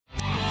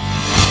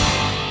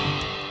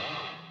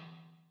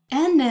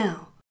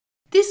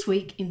This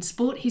week in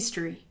sport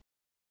history.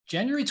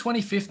 January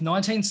 25th,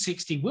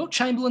 1960, Wilt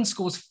Chamberlain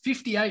scores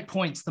 58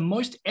 points, the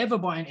most ever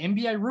by an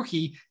NBA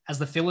rookie, as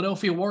the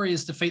Philadelphia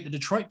Warriors defeat the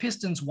Detroit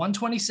Pistons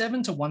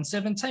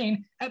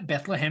 127-117 at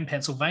Bethlehem,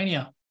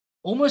 Pennsylvania.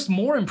 Almost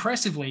more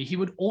impressively, he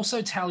would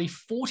also tally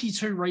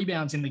 42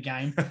 rebounds in the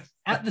game,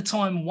 at the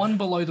time one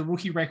below the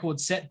rookie record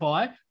set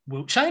by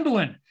Wilt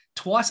Chamberlain,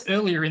 twice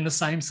earlier in the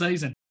same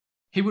season.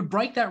 He would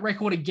break that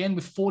record again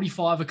with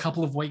 45 a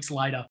couple of weeks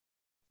later.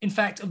 In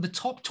fact, of the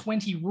top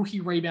 20 rookie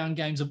rebound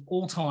games of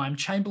all time,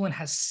 Chamberlain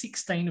has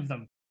 16 of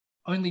them.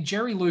 Only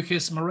Jerry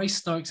Lucas, Maurice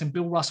Stokes, and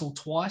Bill Russell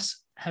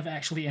twice have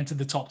actually entered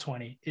the top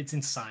 20. It's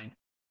insane.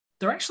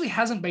 There actually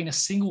hasn't been a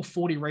single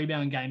 40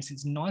 rebound game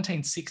since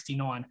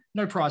 1969.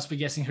 No prize for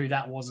guessing who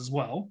that was as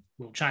well,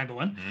 Wilt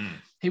Chamberlain.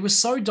 He was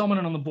so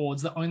dominant on the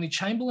boards that only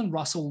Chamberlain,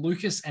 Russell,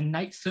 Lucas, and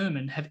Nate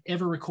Thurmond have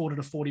ever recorded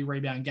a 40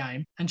 rebound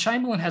game, and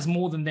Chamberlain has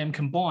more than them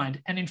combined,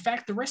 and in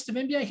fact, the rest of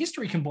NBA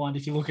history combined,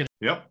 if you look at it.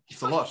 Yep,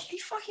 it's a lot. He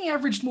fucking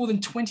averaged more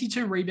than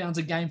 22 rebounds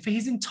a game for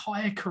his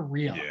entire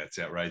career. Yeah, it's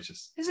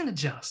outrageous. Isn't it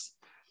just?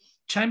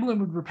 Chamberlain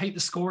would repeat the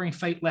scoring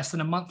feat less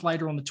than a month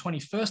later on the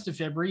 21st of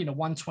February in a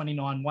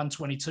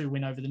 129-122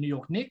 win over the New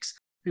York Knicks,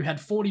 who had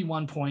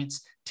 41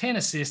 points, 10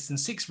 assists, and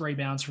 6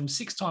 rebounds from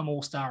six-time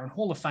All-Star and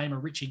Hall of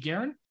Famer Richie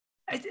Guerin.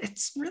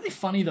 It's really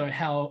funny, though,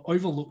 how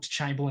overlooked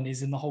Chamberlain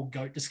is in the whole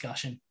GOAT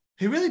discussion.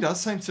 He really does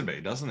seem to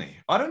be, doesn't he?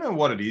 I don't know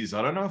what it is.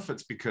 I don't know if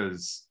it's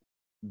because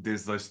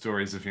there's those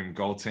stories of him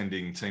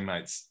goaltending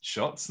teammates'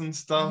 shots and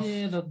stuff.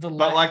 Yeah,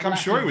 I'm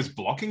sure he was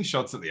blocking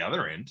shots at the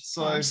other end.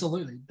 So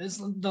absolutely, there's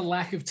the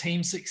lack of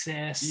team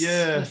success.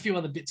 Yeah, a few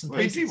other bits and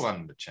pieces. He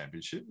won the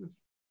championship.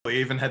 He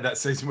even had that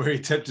season where he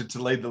attempted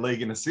to lead the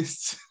league in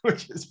assists,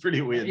 which is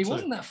pretty weird. He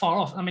wasn't that far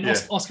off. I mean,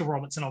 Oscar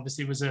Robertson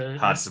obviously was an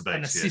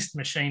assist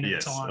machine at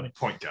the time. A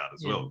point guard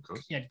as well, of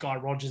course. He had Guy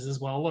Rogers as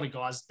well. A lot of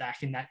guys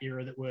back in that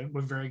era that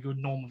were very good.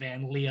 Norm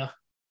Van Leer,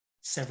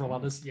 several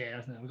others.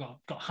 Yeah, we've got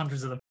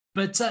hundreds of them.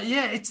 But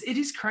it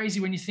is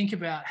crazy when you think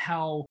about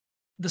how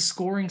the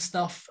scoring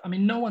stuff, I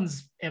mean, no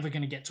one's ever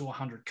going to get to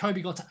 100. Kobe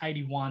got to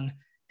 81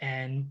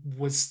 and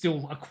was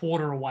still a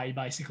quarter away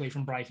basically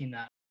from breaking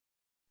that.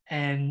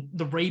 And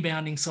the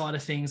rebounding side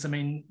of things, I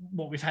mean,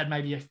 we've had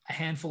maybe a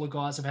handful of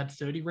guys have had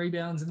 30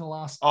 rebounds in the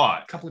last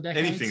couple of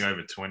decades. Anything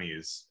over 20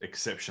 is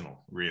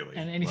exceptional, really.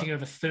 And anything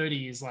over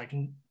 30 is like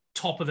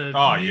top of the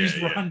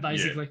news run,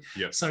 basically.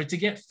 Yeah. So to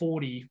get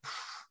 40...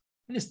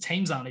 There's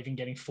teams aren't even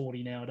getting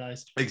 40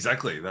 nowadays.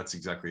 Exactly. That's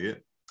exactly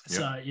it. Yep.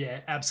 So, yeah,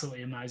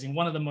 absolutely amazing.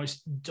 One of the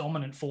most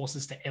dominant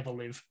forces to ever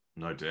live.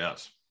 No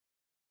doubt.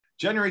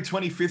 January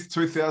 25th,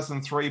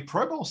 2003,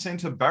 Pro Bowl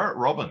center Barrett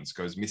Robbins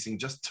goes missing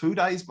just 2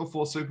 days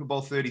before Super Bowl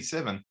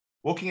 37,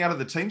 walking out of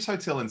the team's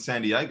hotel in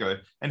San Diego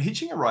and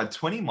hitching a ride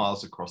 20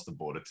 miles across the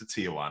border to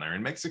Tijuana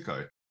in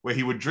Mexico, where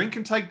he would drink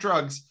and take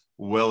drugs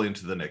well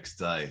into the next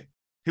day.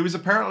 He was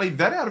apparently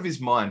that out of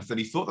his mind that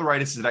he thought the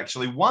Raiders had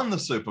actually won the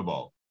Super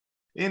Bowl.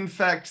 In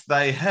fact,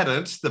 they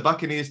hadn't. The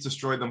Buccaneers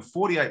destroyed them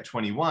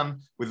 48-21,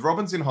 with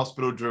Robbins in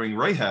hospital during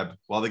rehab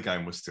while the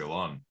game was still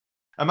on.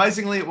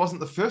 Amazingly, it wasn't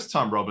the first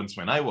time Robbins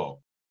went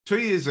AWOL. 2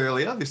 years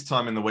earlier, this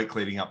time in the week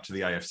leading up to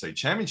the AFC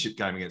Championship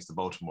game against the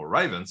Baltimore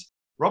Ravens,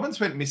 Robbins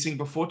went missing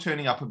before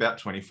turning up about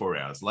 24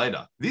 hours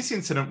later. This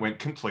incident went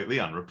completely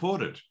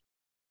unreported.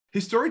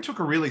 His story took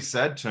a really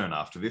sad turn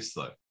after this,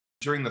 though.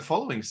 During the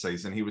following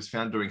season, he was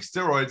found doing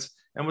steroids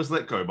and was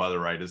let go by the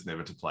Raiders,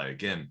 never to play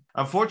again.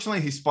 Unfortunately,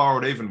 he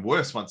spiraled even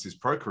worse once his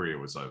pro career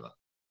was over.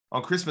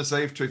 On Christmas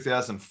Eve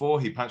 2004,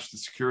 he punched the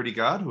security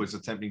guard who was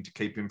attempting to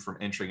keep him from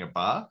entering a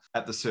bar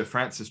at the Sir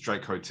Francis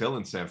Drake Hotel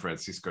in San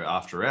Francisco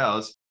after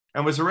hours,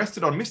 and was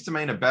arrested on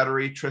misdemeanor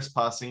battery,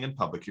 trespassing, and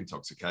public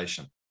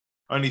intoxication.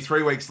 Only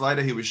 3 weeks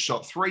later, he was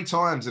shot 3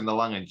 times in the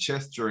lung and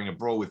chest during a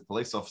brawl with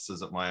police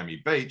officers at Miami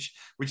Beach,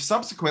 which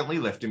subsequently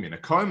left him in a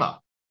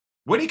coma.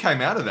 When he came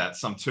out of that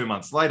some 2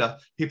 months later,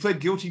 he pled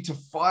guilty to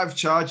 5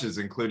 charges,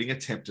 including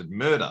attempted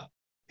murder.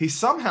 He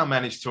somehow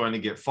managed to only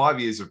get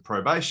 5 years of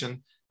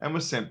probation and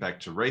was sent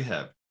back to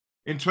rehab.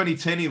 In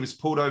 2010, he was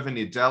pulled over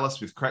near Dallas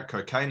with crack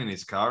cocaine in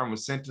his car and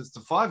was sentenced to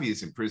 5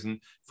 years in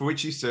prison, for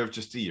which he served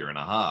just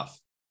 1.5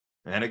 years.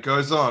 And it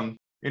goes on.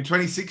 In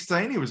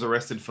 2016, he was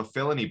arrested for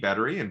felony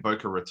battery in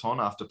Boca Raton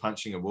after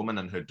punching a woman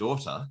and her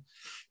daughter.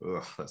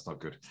 Ugh, that's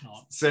not good.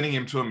 Sending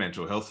him to a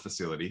mental health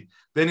facility.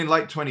 Then in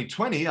late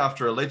 2020,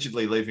 after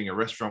allegedly leaving a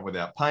restaurant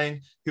without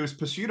paying, he was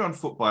pursued on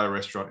foot by a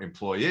restaurant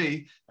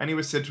employee, and he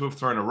was said to have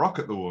thrown a rock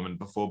at the woman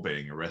before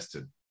being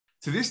arrested.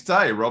 To this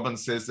day,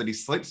 Robbins says that he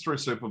sleeps through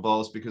Super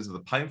Bowls because of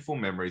the painful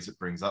memories it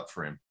brings up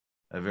for him.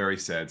 A very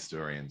sad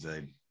story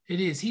indeed. It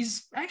is.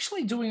 He's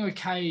actually doing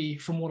okay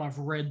from what I've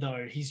read,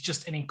 though. He's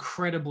just an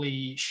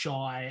incredibly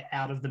shy,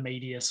 out of the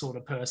media sort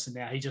of person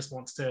now. He just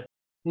wants to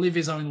live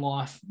his own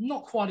life,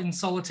 not quite in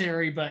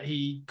solitary, but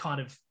he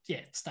kind of,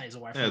 stays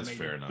away from the media.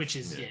 Fair enough. Which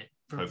is,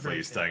 hopefully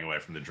he's staying away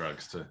from the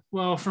drugs too.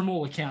 Well, from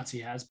all accounts, he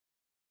has.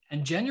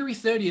 And January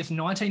 30th,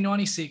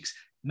 1996,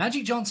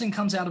 Magic Johnson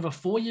comes out of a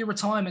 4-year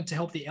retirement to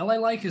help the LA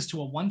Lakers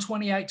to a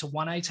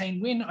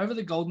 128-118 win over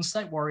the Golden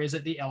State Warriors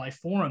at the LA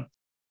Forum.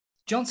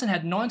 Johnson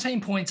had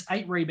 19 points,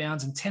 8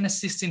 rebounds, and 10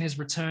 assists in his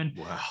return.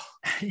 Wow.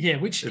 Yeah,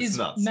 which It's is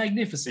nuts.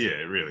 magnificent. Yeah,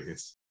 it really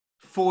is.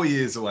 4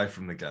 years away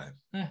from the game.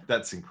 Yeah.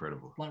 That's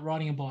incredible. Like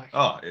riding a bike.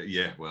 Oh,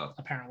 yeah, well.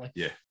 Apparently.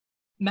 Yeah.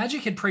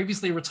 Magic had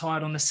previously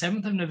retired on the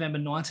 7th of November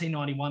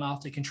 1991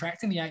 after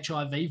contracting the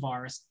HIV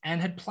virus and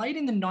had played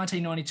in the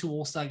 1992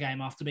 All-Star Game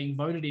after being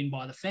voted in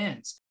by the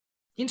fans.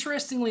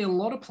 Interestingly, a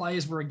lot of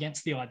players were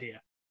against the idea.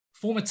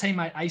 Former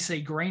teammate AC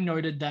Green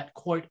noted that,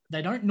 quote,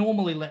 they don't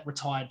normally let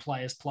retired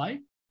players play.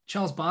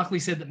 Charles Barkley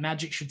said that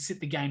Magic should sit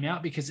the game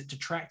out because it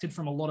detracted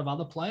from a lot of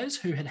other players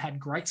who had had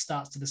great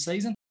starts to the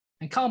season.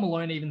 And Karl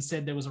Malone even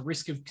said there was a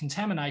risk of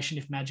contamination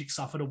if Magic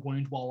suffered a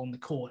wound while on the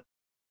court.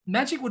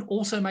 Magic would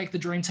also make the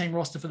Dream Team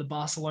roster for the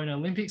Barcelona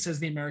Olympics as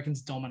the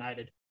Americans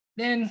dominated.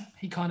 Then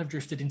he kind of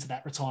drifted into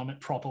that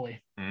retirement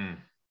properly.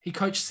 He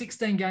coached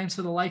 16 games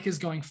for the Lakers,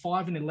 going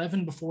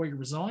 5-11 before he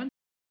resigned.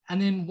 And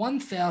then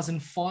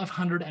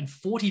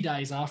 1,540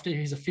 days after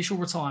his official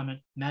retirement,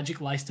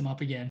 Magic laced him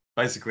up again.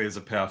 Basically as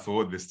a power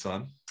forward this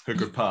time. Who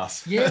could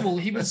pass? Yeah, well,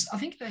 he was, I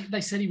think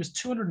they said he was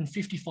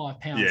 255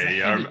 pounds.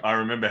 Yeah, I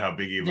remember how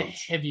big he the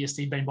was. heaviest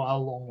he'd been by a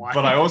long way.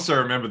 But I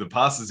also remember the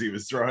passes he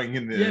was throwing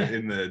in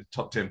the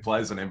top 10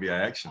 players on NBA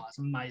Action. Oh, it's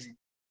amazing.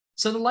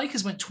 So the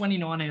Lakers went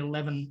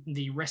 29-11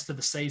 the rest of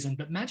the season,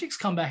 but Magic's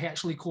comeback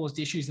actually caused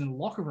issues in the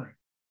locker room.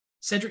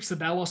 Cedric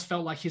Ceballos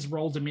felt like his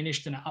role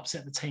diminished and it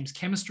upset the team's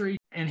chemistry,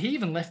 and he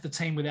even left the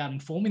team without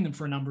informing them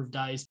for a number of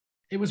days.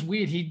 It was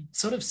weird. He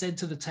sort of said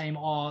to the team,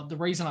 the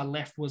reason I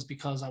left was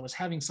because I was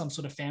having some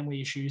sort of family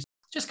issues,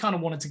 just kind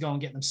of wanted to go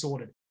and get them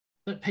sorted.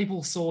 But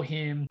people saw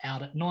him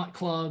out at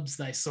nightclubs.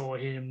 They saw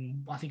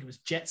him, I think it was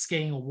jet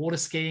skiing or water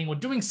skiing or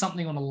doing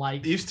something on a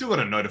lake. You've still got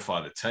to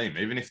notify the team,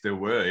 even if it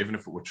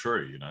were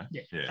true, you know?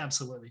 Yeah,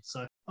 absolutely.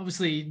 So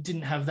obviously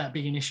didn't have that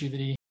big an issue that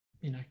he,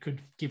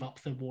 could give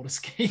up the water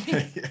skiing.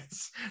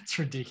 Yes. It's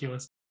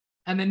ridiculous.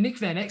 And then Nick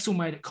Van Exel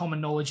made it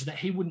common knowledge that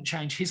he wouldn't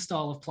change his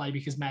style of play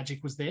because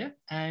Magic was there.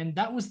 And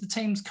that was the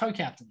team's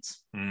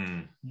co-captains.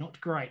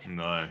 Not great.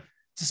 No.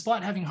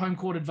 Despite having home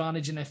court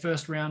advantage in their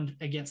first round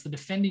against the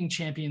defending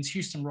champions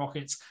Houston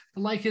Rockets,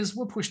 the Lakers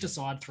were pushed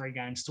aside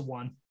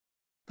 3-1.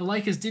 The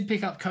Lakers did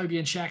pick up Kobe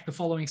and Shaq the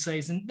following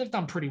season. They've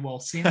done pretty well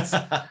since.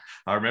 I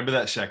remember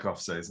that Shaq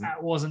off season.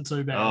 That wasn't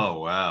too bad.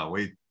 Oh, wow.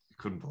 We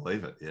couldn't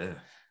believe it. Yeah.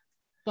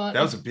 But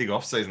that was a big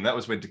off season. That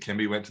was when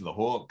Dikembe went to the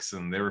Hawks,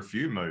 and there were a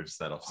few moves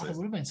that off there season.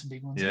 would have been some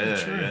big ones.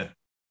 Yeah.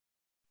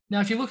 Now,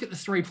 if you look at the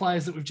 3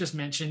 players that we've just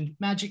mentioned,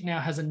 Magic now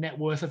has a net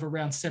worth of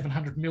around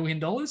 $700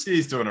 million.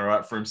 He's doing all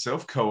right for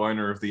himself,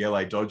 co-owner of the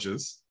LA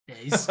Dodgers,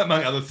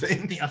 among other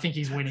things. I think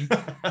he's winning.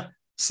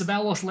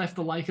 Ceballos left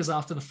the Lakers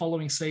after the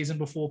following season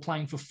before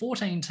playing for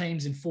 14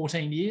 teams in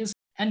 14 years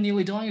and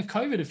nearly dying of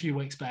COVID a few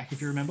weeks back,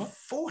 if you remember.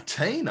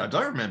 14? I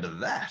don't remember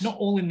that. Not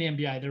all in the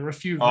NBA. There were a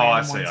few. Oh,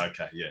 I see. Ones.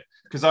 Okay, yeah.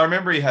 Because I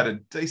remember he had a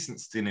decent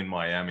stint in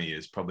Miami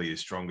is probably his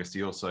strongest.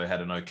 He also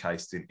had an okay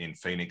stint in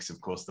Phoenix, of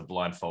course, the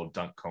blindfold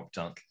dunk.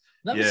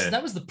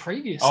 That was the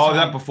previous. Oh,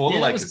 that before the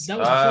Lakers. That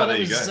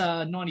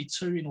was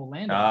 92 in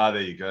Orlando.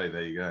 There you go.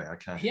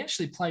 Okay. He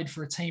actually played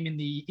for a team in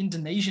the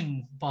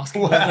Indonesian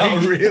basketball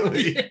league.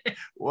 Really? Yeah.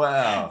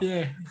 Wow.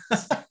 Yeah.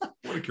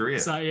 What a career.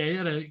 So, yeah, he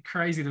had a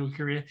crazy little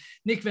career.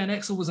 Nick Van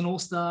Exel was an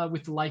all-star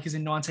with the Lakers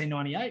in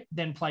 1998,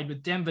 then played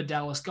with Denver,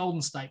 Dallas,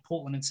 Golden State,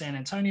 Portland, and San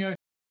Antonio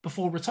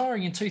before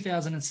retiring in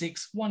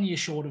 2006, 1 year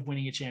short of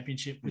winning a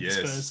championship with the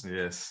Spurs.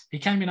 Yes. He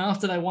came in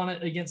after they won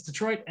it against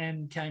Detroit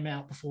and came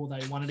out before they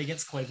won it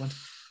against Cleveland.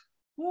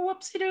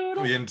 Whoopsie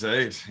doodle.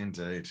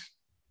 Indeed.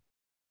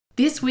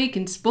 This week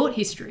in sport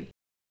history.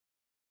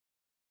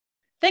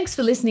 Thanks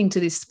for listening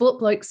to this Sport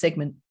Blokes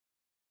segment.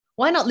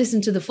 Why not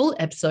listen to the full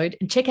episode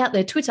and check out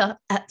their Twitter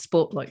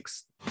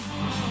 @SportBlokes?